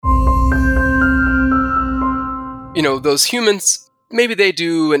those humans, maybe they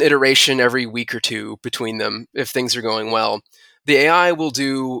do an iteration every week or two between them if things are going well. The AI will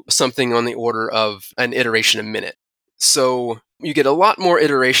do something on the order of an iteration a minute. So you get a lot more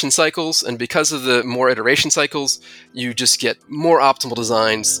iteration cycles, and because of the more iteration cycles, you just get more optimal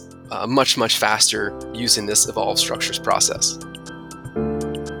designs much, much faster using this evolved structures process.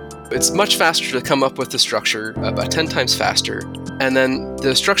 It's much faster to come up with the structure, about 10 times faster, and then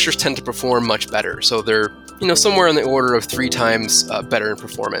the structures tend to perform much better. So they're, somewhere in the order of 3 times better in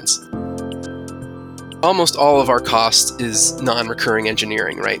performance. Almost all of our cost is non-recurring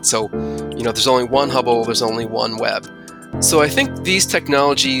engineering, right? So, there's only one Hubble, there's only one Webb. So I think these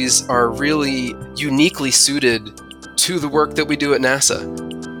technologies are really uniquely suited to the work that we do at NASA.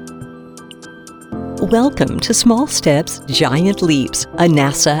 Welcome to Small Steps, Giant Leaps, a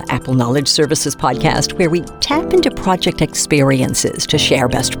NASA Apple Knowledge Services podcast where we tap into project experiences to share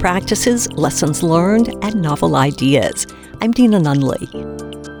best practices, lessons learned, and novel ideas. I'm Dina Nunley.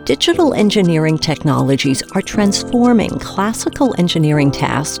 Digital engineering technologies are transforming classical engineering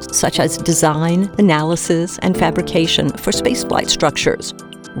tasks such as design, analysis, and fabrication for spaceflight structures.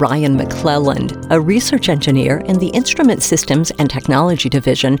 Ryan McClelland, a research engineer in the Instrument Systems and Technology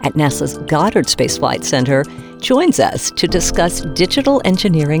Division at NASA's Goddard Space Flight Center, joins us to discuss digital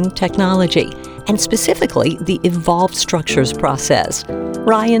engineering technology, and specifically the evolved structures process.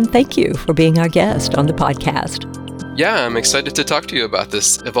 Ryan, thank you for being our guest on the podcast. Yeah, I'm excited to talk to you about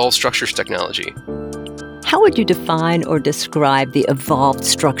this evolved structures technology. How would you define or describe the evolved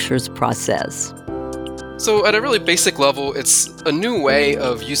structures process? So at a really basic level, it's a new way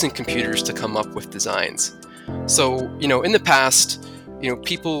of using computers to come up with designs. So, in the past,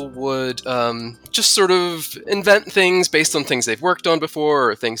 people would just sort of invent things based on things they've worked on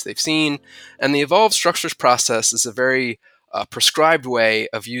before or things they've seen. And the evolved structures process is a very prescribed way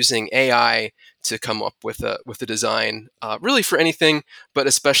of using AI to come up with a design, really for anything, but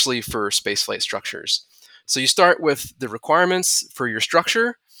especially for spaceflight structures. So you start with the requirements for your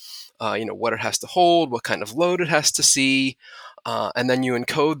structure, what it has to hold, what kind of load it has to see, and then you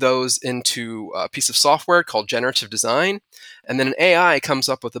encode those into a piece of software called generative design, and then an AI comes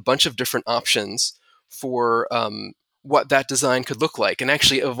up with a bunch of different options for what that design could look like, and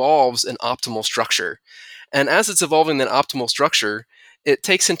actually evolves an optimal structure. And as it's evolving that optimal structure, it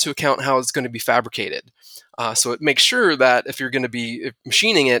takes into account how it's going to be fabricated. So it makes sure that if you're going to be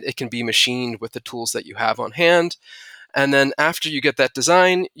machining it, it can be machined with the tools that you have on hand. And then after you get that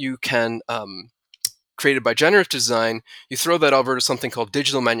design, you can, created by generative design, you throw that over to something called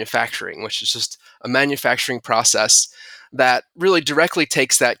digital manufacturing, which is just a manufacturing process that really directly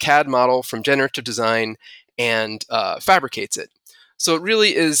takes that CAD model from generative design and fabricates it. So it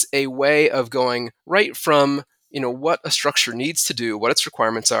really is a way of going right from what a structure needs to do, what its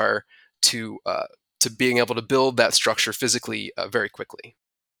requirements are, to being able to build that structure physically very quickly.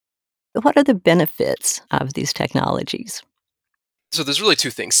 What are the benefits of these technologies? So there's really 2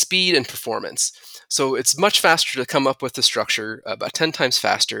 things, speed and performance. So it's much faster to come up with the structure, about 10 times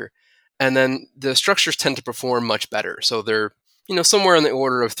faster, and then the structures tend to perform much better. So they're somewhere in the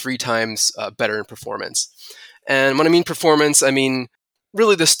order of 3 times better in performance. And when I mean performance, I mean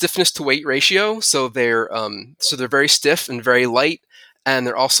really the stiffness to weight ratio. So they're very stiff and very light, and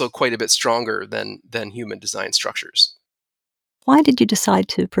they're also quite a bit stronger than human designed structures. Why did you decide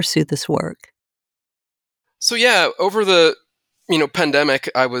to pursue this work? So yeah, over the pandemic,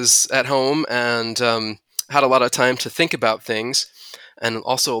 I was at home and had a lot of time to think about things, and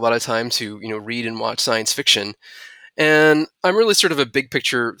also a lot of time to read and watch science fiction. And I'm really sort of a big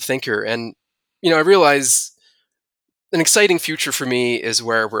picture thinker, and I realize an exciting future for me is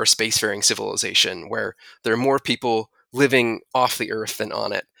where we're a spacefaring civilization, where there are more people living off the Earth than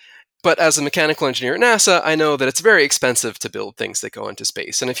on it. But as a mechanical engineer at NASA, I know that it's very expensive to build things that go into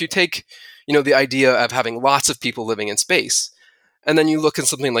space. And if you take, the idea of having lots of people living in space, and then you look at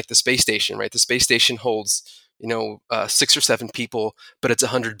something like the space station, right? The space station holds, 6 or 7 people, but it's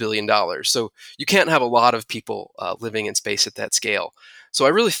 $100 billion. So you can't have a lot of people living in space at that scale. So I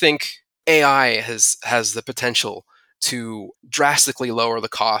really think AI has the potential to drastically lower the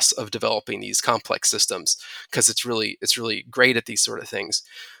costs of developing these complex systems, because it's really great at these sort of things.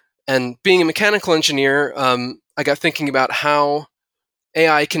 And being a mechanical engineer, I got thinking about how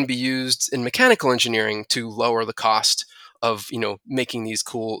AI can be used in mechanical engineering to lower the cost of making these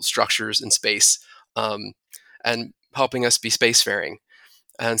cool structures in space, and helping us be spacefaring.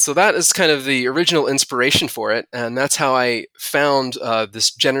 And so that is kind of the original inspiration for it, and that's how I found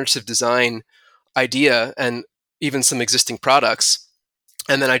this generative design idea and even some existing products.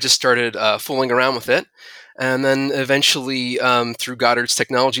 And then I just started fooling around with it. and then eventually through Goddard's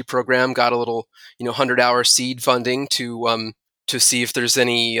technology program, got a little 100-hour seed funding to see if there's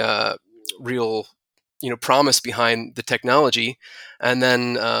any real promise behind the technology, and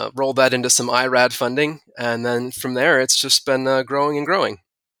then rolled that into some IRAD funding, and then from there it's just been growing and growing.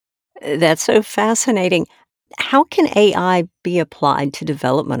 That's so fascinating. How can AI be applied to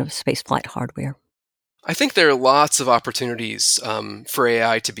development of spaceflight hardware? I think there are lots of opportunities for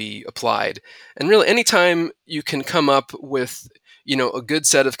AI to be applied, and really, anytime you can come up with a good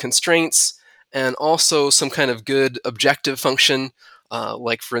set of constraints and also some kind of good objective function,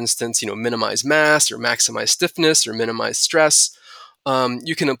 like for instance, minimize mass or maximize stiffness or minimize stress,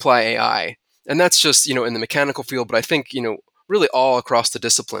 you can apply AI, and that's just in the mechanical field. But I think really all across the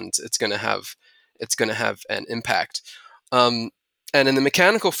disciplines, it's going to have an impact. Um, and in the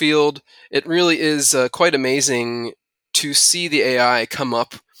mechanical field, it really is quite amazing to see the AI come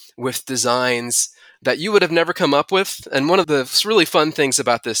up with designs that you would have never come up with. And one of the really fun things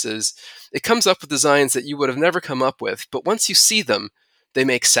about this is it comes up with designs that you would have never come up with, but once you see them, they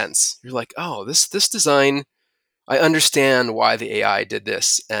make sense. You're like, oh, this design, I understand why the AI did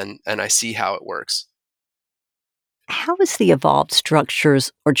this, and I see how it works. How is the evolved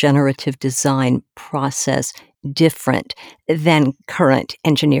structures or generative design process different than current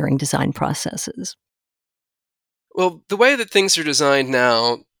engineering design processes? Well, the way that things are designed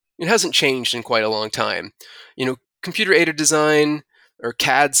now, it hasn't changed in quite a long time. Computer aided design or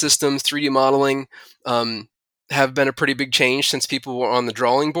CAD systems, 3D modeling, have been a pretty big change since people were on the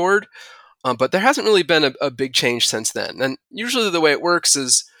drawing board. But there hasn't really been a big change since then. And usually the way it works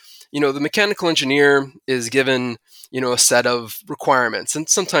is, the mechanical engineer is given, a set of requirements. And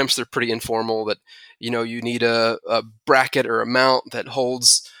sometimes they're pretty informal that, you need a bracket or a mount that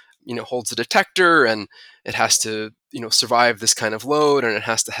holds a detector, and it has to, survive this kind of load, and it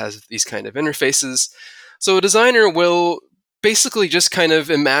has to have these kind of interfaces. So a designer will basically just kind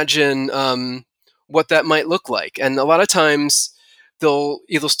of imagine what that might look like. And a lot of times, they'll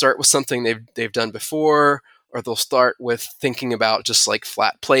either start with something they've done before, or they'll start with thinking about just like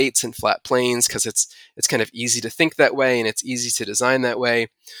flat plates and flat planes, because it's kind of easy to think that way and it's easy to design that way.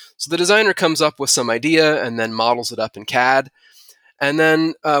 So the designer comes up with some idea and then models it up in CAD. And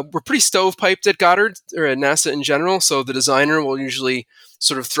then we're pretty stovepiped at Goddard or at NASA in general. So the designer will usually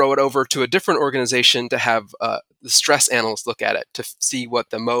sort of throw it over to a different organization to have the stress analyst look at it to see what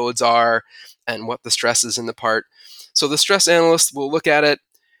the modes are and what the stress is in the part. So the stress analyst will look at it,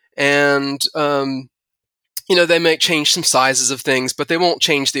 and they might change some sizes of things, but they won't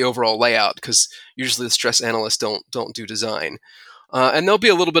change the overall layout, because usually the stress analysts don't do design. And there'll be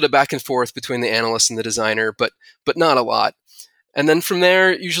a little bit of back and forth between the analyst and the designer, but not a lot. And then from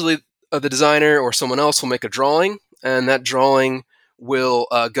there, usually the designer or someone else will make a drawing, and that drawing will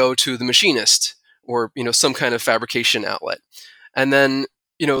go to the machinist or some kind of fabrication outlet. And then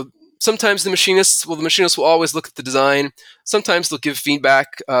sometimes the machinist will always look at the design. Sometimes they'll give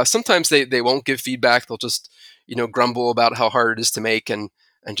feedback. Sometimes they won't give feedback. They'll just grumble about how hard it is to make, and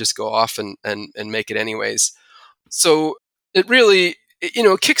just go off and make it anyways. So it really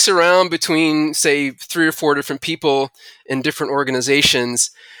kicks around between, say, 3 or 4 different people in different organizations,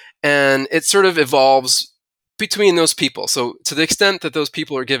 and it sort of evolves between those people. So to the extent that those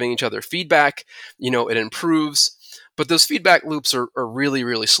people are giving each other feedback, it improves. But those feedback loops are really,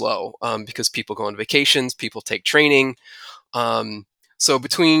 really slow, because people go on vacations, people take training. So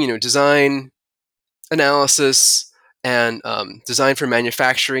between design, analysis, and design for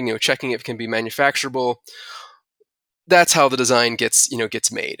manufacturing, checking if it can be manufacturable, that's how the design gets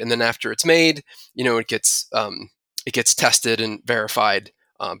made. And then after it's made, it gets tested and verified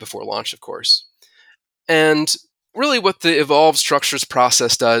before launch, of course. And really what the evolved structures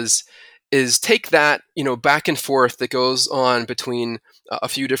process does is take that, back and forth that goes on between a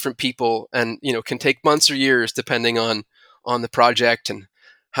few different people, and, can take months or years depending on the project and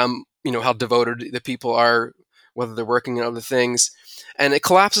how devoted the people are, whether they're working on other things. And it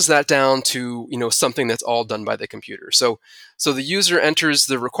collapses that down to, something that's all done by the computer. So the user enters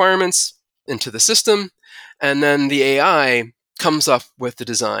the requirements into the system, and then the AI comes up with the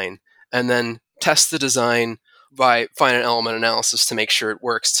design and then tests the design by finite element analysis to make sure it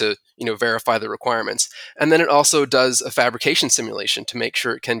works, to verify the requirements. And then it also does a fabrication simulation to make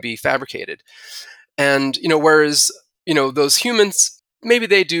sure it can be fabricated. And whereas those humans, maybe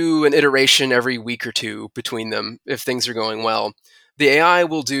they do an iteration every week or two between them if things are going well, the AI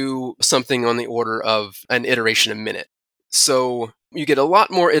will do something on the order of an iteration a minute. So you get a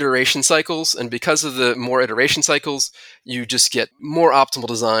lot more iteration cycles, and because of the more iteration cycles, you just get more optimal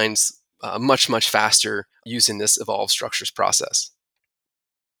designs much, much faster using this evolved structures process.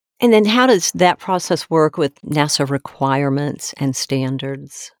 And then how does that process work with NASA requirements and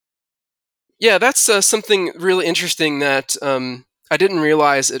standards? Yeah, that's something really interesting that I didn't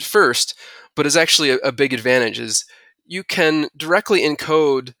realize at first, but is actually a big advantage. Is you can directly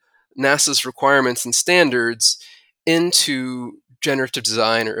encode NASA's requirements and standards into generative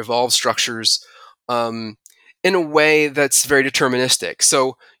design or evolved structures um, in a way that's very deterministic.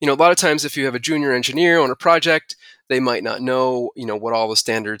 So, a lot of times if you have a junior engineer on a project, they might not know, what all the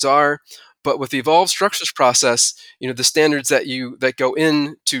standards are. But with the evolved structures process, the standards that go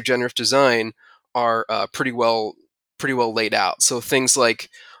into generative design are pretty well laid out. So things like,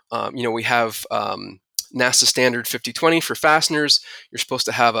 we have NASA standard 5020 for fasteners. You're supposed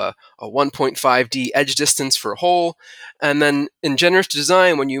to have a 1.5D edge distance for a hole, and then in generative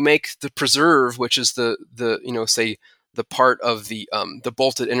design, when you make the preserve, which is the say the part of the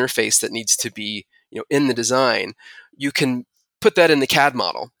bolted interface that needs to be in the design, you can put that in the CAD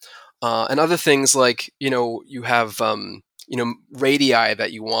model. And other things like you have radii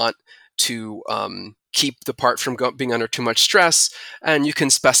that you want to keep the part from being under too much stress, and you can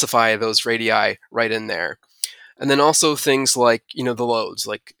specify those radii right in there. And then also things like the loads,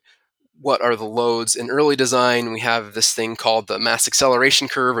 like what are the loads in early design. We have this thing called the mass acceleration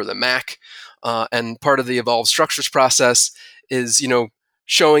curve, or the MAC, and part of the evolved structures process is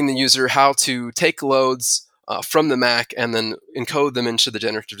showing the user how to take loads from the MAC and then encode them into the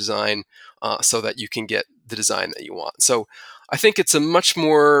generative design so that you can get the design that you want. So I think it's a much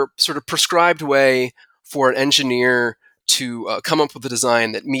more sort of prescribed way for an engineer to come up with a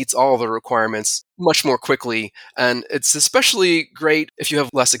design that meets all the requirements much more quickly. And it's especially great if you have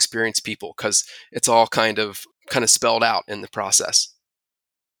less experienced people, because it's all kind of spelled out in the process.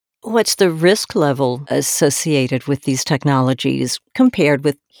 What's the risk level associated with these technologies compared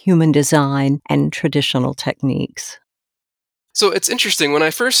with human design and traditional techniques? So it's interesting. When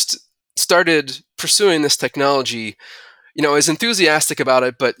I first started pursuing this technology, I was enthusiastic about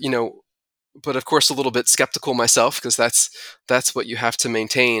it, but of course a little bit skeptical myself, because that's what you have to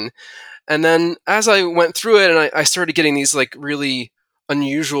maintain. And then as I went through it, and I started getting these like really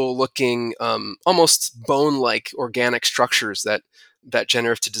unusual looking, almost bone-like organic structures that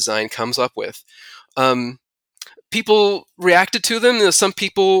generative design comes up with. Um, People reacted to them. Some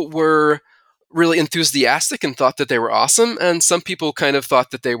people were really enthusiastic and thought that they were awesome, and some people kind of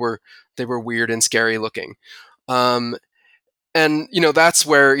thought that they were weird and scary looking. Um, and that's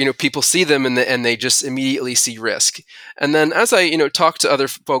where people see them, and they just immediately see risk. And then as I talked to other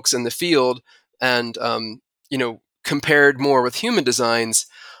folks in the field, and compared more with human designs,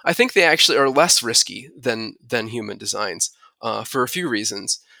 I think they actually are less risky than human designs, for a few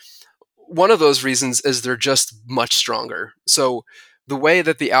reasons. One of those reasons is they're just much stronger. So the way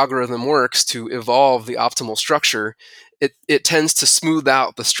that the algorithm works to evolve the optimal structure, it tends to smooth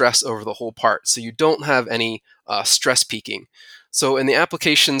out the stress over the whole part, so you don't have any stress peaking. So in the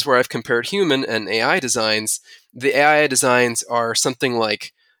applications where I've compared human and AI designs, the AI designs are something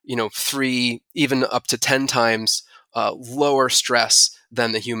like 3, even up to 10 times lower stress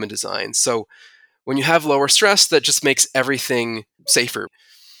than the human designs. So when you have lower stress, that just makes everything safer.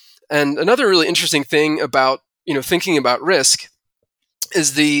 And another really interesting thing about thinking about risk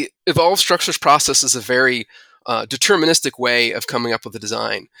is the evolved structures process is a very deterministic way of coming up with a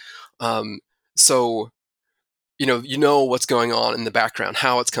design. Um, so you know what's going on in the background,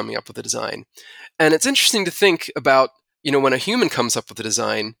 how it's coming up with a design, and it's interesting to think about when a human comes up with a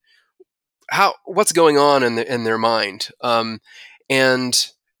design, what's going on in their mind,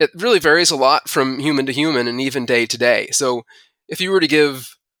 and it really varies a lot from human to human and even day to day. So if you were to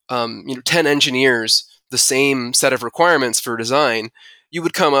give 10 engineers the same set of requirements for design, you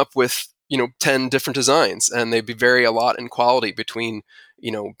would come up with 10 different designs, and they'd be vary a lot in quality between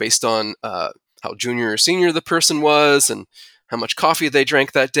based on how junior or senior the person was and how much coffee they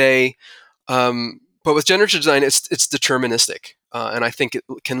drank that day. But with generative design, it's deterministic, and I think it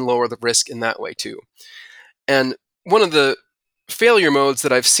can lower the risk in that way too. And one of the failure modes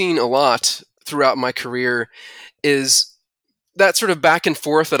that I've seen a lot throughout my career is that sort of back and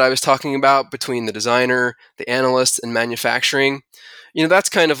forth that I was talking about between the designer, the analyst, and manufacturing. That's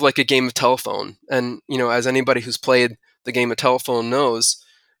kind of like a game of telephone. And, as anybody who's played the game of telephone knows,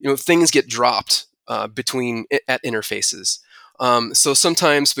 things get dropped at interfaces. So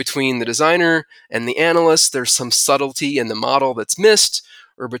sometimes between the designer and the analyst, there's some subtlety in the model that's missed,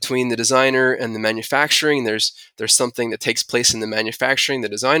 or between the designer and the manufacturing, there's something that takes place in the manufacturing the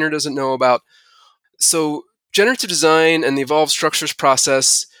designer doesn't know about. So generative design and the evolved structures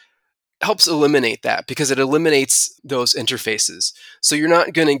process helps eliminate that, because it eliminates those interfaces. So you're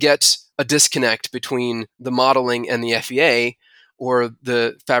not going to get a disconnect between the modeling and the FEA, or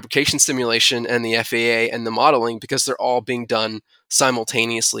the fabrication simulation and the FAA and the modeling, because they're all being done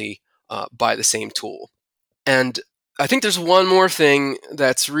simultaneously by the same tool. And I think there's one more thing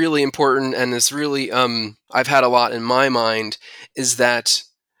that's really important and is really I've had a lot in my mind, is that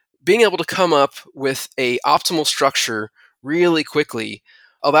being able to come up with a optimal structure really quickly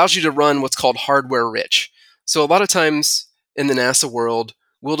allows you to run what's called hardware rich. So a lot of times in the NASA world,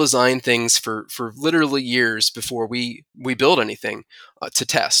 we'll design things for literally years before we build anything to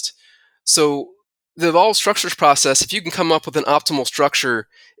test. So the evolved structures process, if you can come up with an optimal structure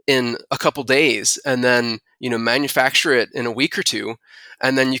in a couple days and then manufacture it in a week or two,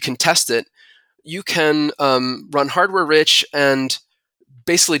 and then you can test it, you can run hardware rich and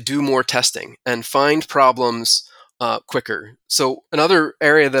basically do more testing and find problems quicker. So another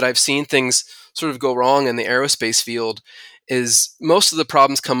area that I've seen things sort of go wrong in the aerospace field is most of the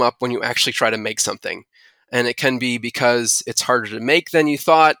problems come up when you actually try to make something. And it can be because it's harder to make than you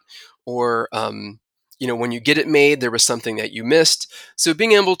thought, or when you get it made, there was something that you missed. So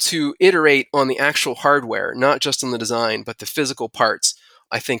being able to iterate on the actual hardware, not just on the design, but the physical parts,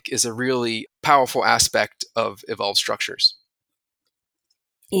 I think is a really powerful aspect of evolved structures.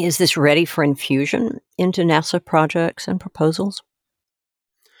 Is this ready for infusion into NASA projects and proposals?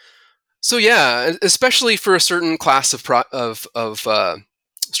 So yeah, especially for a certain class of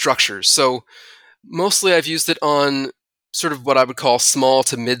structures. So mostly I've used it on sort of what I would call small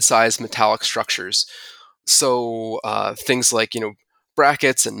to mid-sized metallic structures. So things like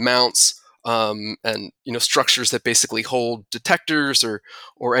brackets and mounts, and structures that basically hold detectors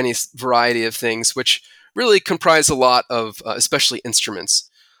or any variety of things, which really comprise a lot of especially instruments.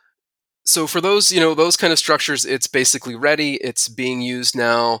 So for those kind of structures, it's basically ready. It's being used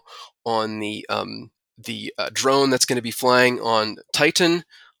now on the drone that's going to be flying on Titan,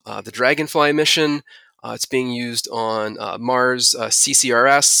 the Dragonfly mission. It's being used on Mars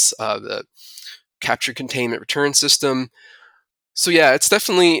CCRS, the Capture Containment Return System. So yeah, it's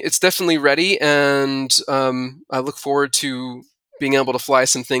definitely ready, and I look forward to being able to fly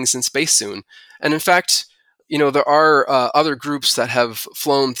some things in space soon. And in fact, there are other groups that have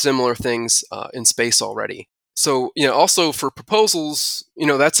flown similar things in space already. So, also for proposals,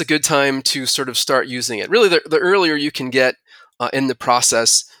 that's a good time to sort of start using it. Really, the earlier you can get in the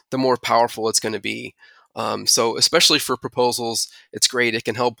process, the more powerful it's going to be. So, especially for proposals, it's great. It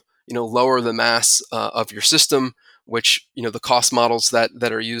can help, lower the mass of your system, which, the cost models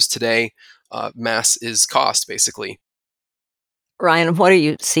that are used today, mass is cost, basically. Ryan, what are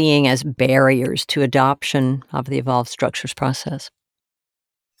you seeing as barriers to adoption of the evolved structures process?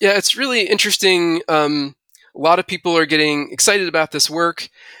 Yeah, it's really interesting. A lot of people are getting excited about this work,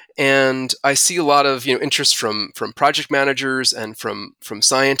 and I see a lot of interest from project managers and from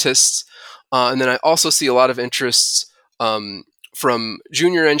scientists, and then I also see a lot of interests from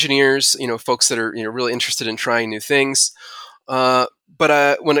junior engineers, folks that are really interested in trying new things. But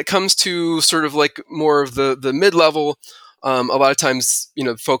when it comes to sort of like more of the mid level, a lot of times,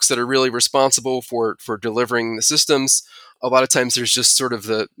 folks that are really responsible for delivering the systems, a lot of times there's just sort of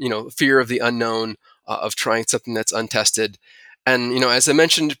the fear of the unknown of trying something that's untested. And as I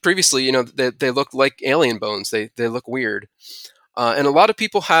mentioned previously, they look like alien bones. They look weird, and a lot of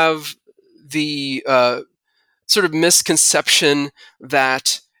people have the sort of misconception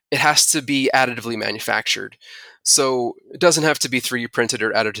that it has to be additively manufactured. So it doesn't have to be 3D printed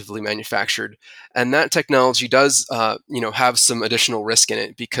or additively manufactured, and that technology does, have some additional risk in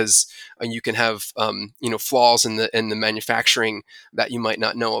it, because you can have, flaws in the manufacturing that you might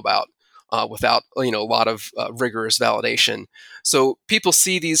not know about without, a lot of rigorous validation. So people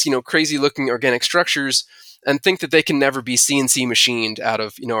see these, crazy looking organic structures and think that they can never be CNC machined out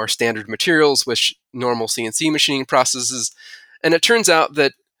of, our standard materials, which normal CNC machining processes. And it turns out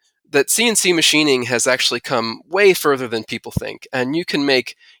that CNC machining has actually come way further than people think, and you can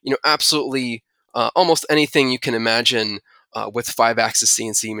make absolutely almost anything you can imagine with 5-axis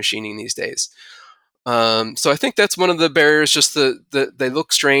CNC machining these days. So I think that's one of the barriers. Just they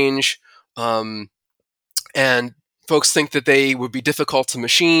look strange, and folks think that they would be difficult to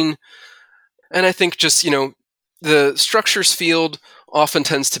machine. And I think just the structures field often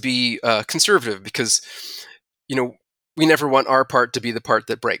tends to be conservative, because we never want our part to be the part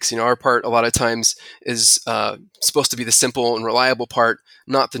that breaks. Our part a lot of times is supposed to be the simple and reliable part,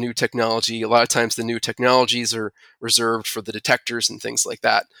 not the new technology. A lot of times the new technologies are reserved for the detectors and things like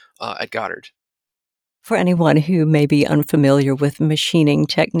that at Goddard. For anyone who may be unfamiliar with machining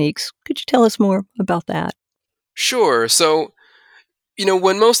techniques, could you tell us more about that? Sure. So,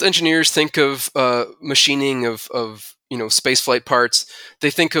 When most engineers think of machining of spaceflight parts,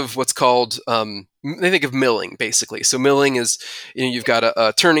 they think of what's called they think of milling, basically. So milling is, you've got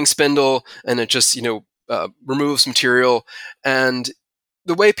a turning spindle, and it just removes material. And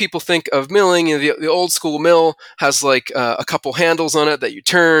the way people think of milling, the old school mill has like a couple handles on it that you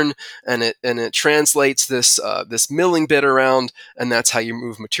turn, and it translates this milling bit around, and that's how you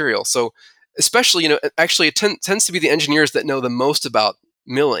move material. So especially, actually it tends to be the engineers that know the most about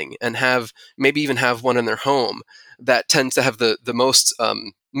milling and maybe even have one in their home that tends to have the most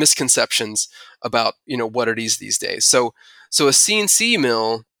misconceptions about what it is these days. So a CNC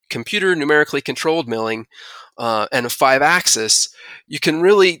mill, computer numerically controlled milling, and a 5-axis, you can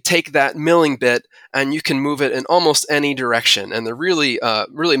really take that milling bit and you can move it in almost any direction. And they're really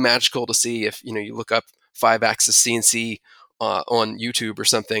really magical to see if you look up 5-axis CNC on YouTube or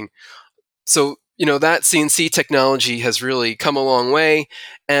something. So, that CNC technology has really come a long way,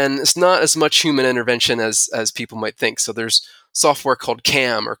 and it's not as much human intervention as people might think. So there's software called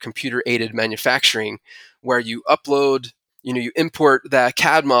CAM, or computer aided manufacturing, where you upload, you import that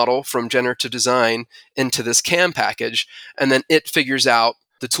CAD model from generative design into this CAM package, and then it figures out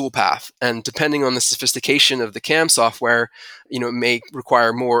the toolpath. And depending on the sophistication of the CAM software, it may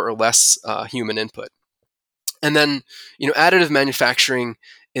require more or less human input. And then, additive manufacturing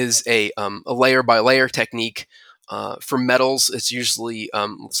is a layer by layer technique. For metals, it's usually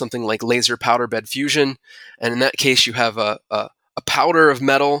something like laser powder bed fusion. And in that case, you have a powder of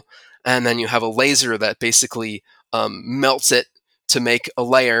metal, and then you have a laser that basically melts it to make a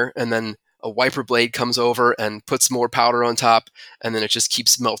layer, and then a wiper blade comes over and puts more powder on top, and then it just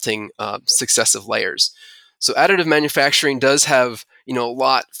keeps melting successive layers. So additive manufacturing does have a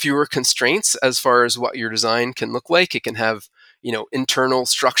lot fewer constraints as far as what your design can look like. It can have internal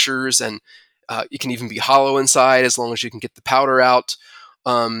structures, and it can even be hollow inside as long as you can get the powder out.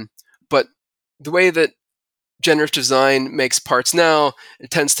 But the way that generative design makes parts now,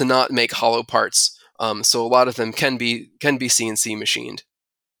 it tends to not make hollow parts. So a lot of them can be CNC machined.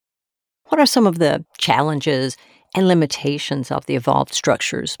 What are some of the challenges and limitations of the evolved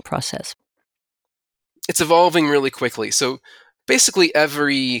structures process? It's evolving really quickly. So basically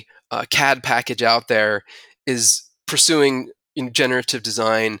every CAD package out there is pursuing generative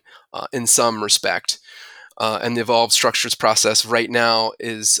design in some respect. And the evolved structures process right now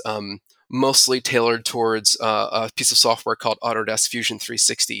is mostly tailored towards a piece of software called Autodesk Fusion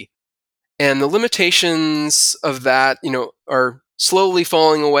 360. And the limitations of that, are slowly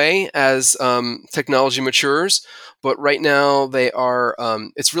falling away as technology matures. But right now, they are.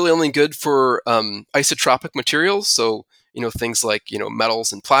 It's really only good for isotropic materials, so things like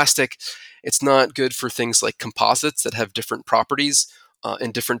metals and plastic. It's not good for things like composites that have different properties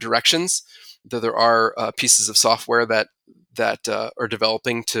in different directions. Though there are pieces of software that are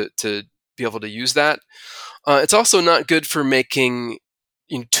developing to be able to use that. It's also not good for making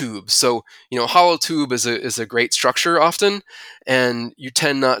tubes. So a hollow tube is a great structure often, and you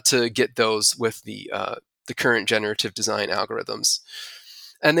tend not to get those with the current generative design algorithms.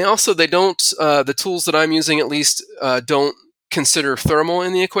 And they don't the tools that I'm using at least don't consider thermal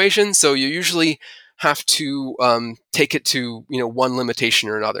in the equation. So you usually have to take it to one limitation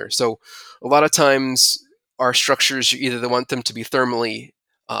or another. So a lot of times our structures, you either want them to be thermally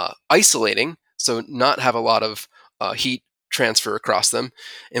isolating, so not have a lot of heat transfer across them,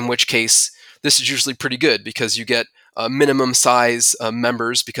 in which case this is usually pretty good because you get minimum size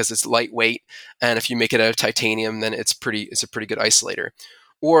members because it's lightweight, and if you make it out of titanium, then it's a pretty good isolator.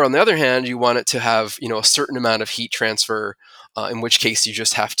 Or on the other hand, you want it to have a certain amount of heat transfer, in which case you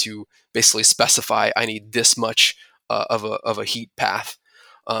just have to basically specify I need this much of a heat path,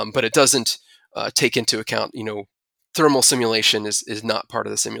 but it doesn't take into account thermal simulation is not part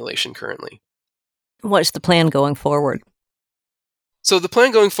of the simulation currently. What's the plan going forward? So the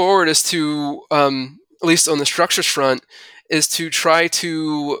plan going forward is to, at least on the structures front, is to try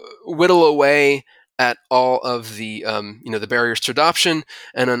to whittle away at all of the the barriers to adoption,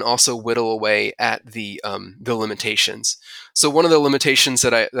 and then also whittle away at the limitations. So one of the limitations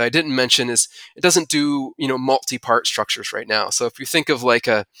that I didn't mention is it doesn't do multi-part structures right now. So if you think of like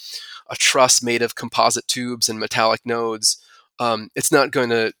a truss made of composite tubes and metallic nodes, it's not going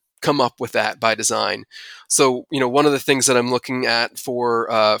to come up with that by design. So, one of the things that I'm looking at for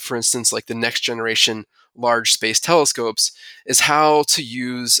instance, like the next generation large space telescopes is how to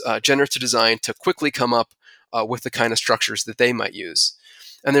use generative design to quickly come up with the kind of structures that they might use.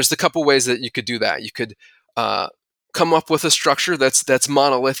 And there's a couple ways that you could do that. You could come up with a structure that's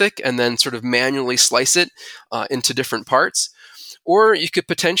monolithic and then sort of manually slice it into different parts. Or you could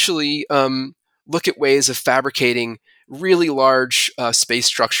potentially look at ways of fabricating really large space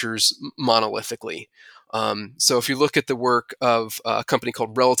structures monolithically. So if you look at the work of a company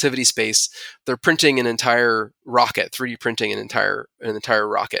called Relativity Space, they're printing an entire rocket, 3D printing an entire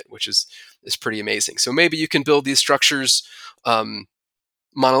rocket, which is pretty amazing. So maybe you can build these structures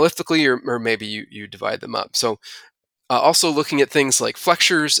monolithically, or maybe you divide them up. So also looking at things like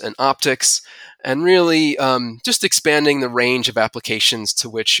flexures and optics, and really just expanding the range of applications to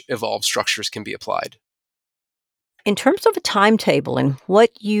which evolved structures can be applied. In terms of a timetable and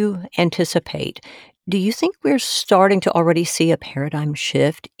what you anticipate, do you think we're starting to already see a paradigm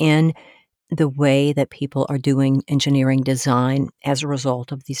shift in the way that people are doing engineering design as a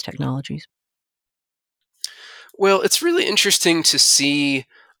result of these technologies? Well, it's really interesting to see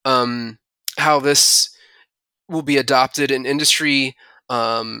how this will be adopted in industry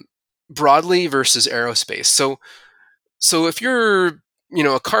broadly versus aerospace. So if you're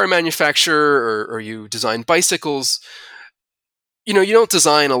a car manufacturer, or you design bicycles, you don't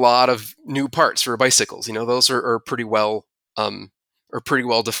design a lot of new parts for bicycles. Those are pretty well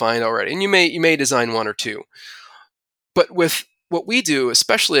defined already, and you may design one or two. But with what we do,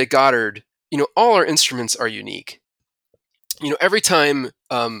 especially at Goddard, all our instruments are unique. Every time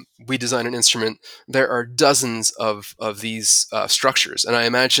we design an instrument, there are dozens of these structures, and I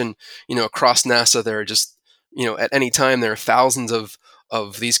imagine across NASA there are just at any time there are thousands of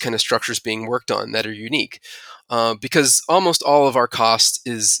these kind of structures being worked on that are unique, because almost all of our cost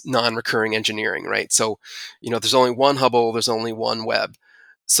is non-recurring engineering, right? So there's only one Hubble, there's only one Webb.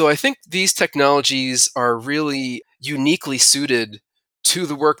 So I think these technologies are really uniquely suited to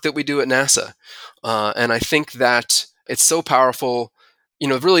the work that we do at NASA, and I think that it's so powerful.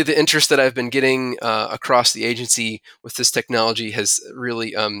 Really the interest that I've been getting across the agency with this technology has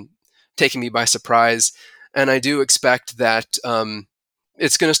really taken me by surprise. And I do expect that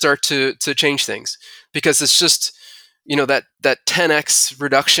it's going to start to change things, because it's just, that 10x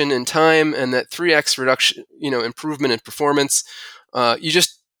reduction in time and that 3x reduction, improvement in performance. You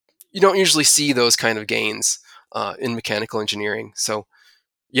don't usually see those kind of gains in mechanical engineering. So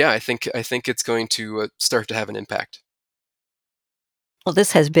yeah, I think it's going to start to have an impact. Well,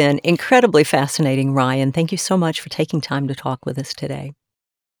 this has been incredibly fascinating, Ryan. Thank you so much for taking time to talk with us today.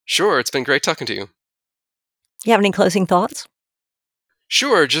 Sure, it's been great talking to you. You have any closing thoughts?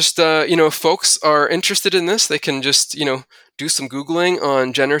 Sure, just if folks are interested in this, they can just do some Googling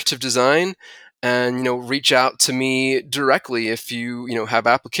on generative design, and reach out to me directly if you have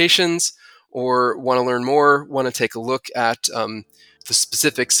applications or want to learn more, want to take a look at the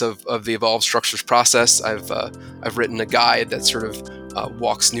specifics of the evolved structures process. I've written a guide that sort of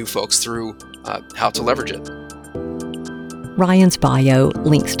walks new folks through how to leverage it. Ryan's bio,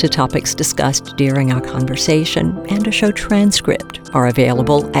 links to topics discussed during our conversation, and a show transcript are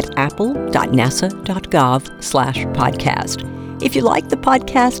available at apple.nasa.gov/podcast. If you like the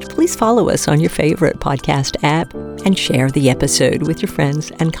podcast, please follow us on your favorite podcast app and share the episode with your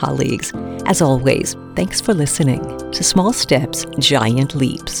friends and colleagues. As always, thanks for listening to Small Steps, Giant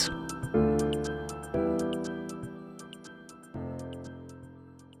Leaps.